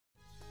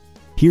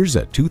Here's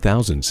a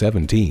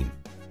 2017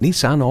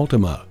 Nissan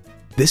Altima.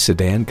 This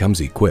sedan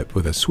comes equipped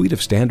with a suite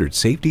of standard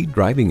safety,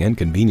 driving, and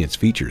convenience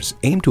features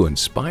aimed to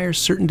inspire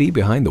certainty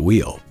behind the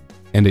wheel.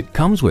 And it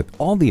comes with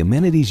all the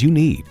amenities you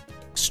need: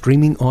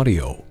 streaming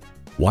audio,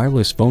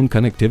 wireless phone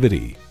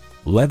connectivity,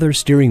 leather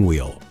steering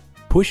wheel,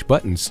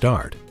 push-button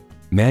start,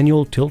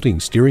 manual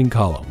tilting steering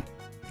column,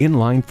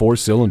 inline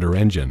 4-cylinder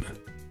engine,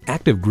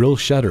 active grille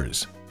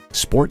shutters,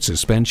 sport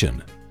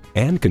suspension,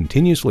 and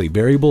continuously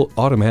variable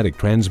automatic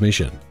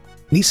transmission.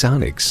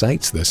 Nissan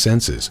excites the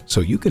senses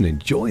so you can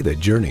enjoy the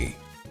journey.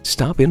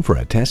 Stop in for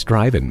a test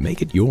drive and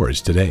make it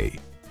yours today.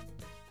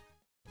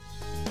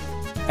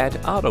 At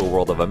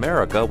Autoworld of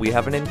America, we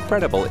have an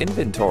incredible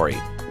inventory.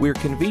 We're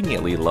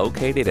conveniently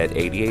located at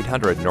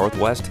 8800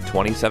 Northwest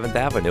 27th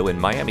Avenue in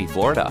Miami,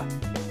 Florida.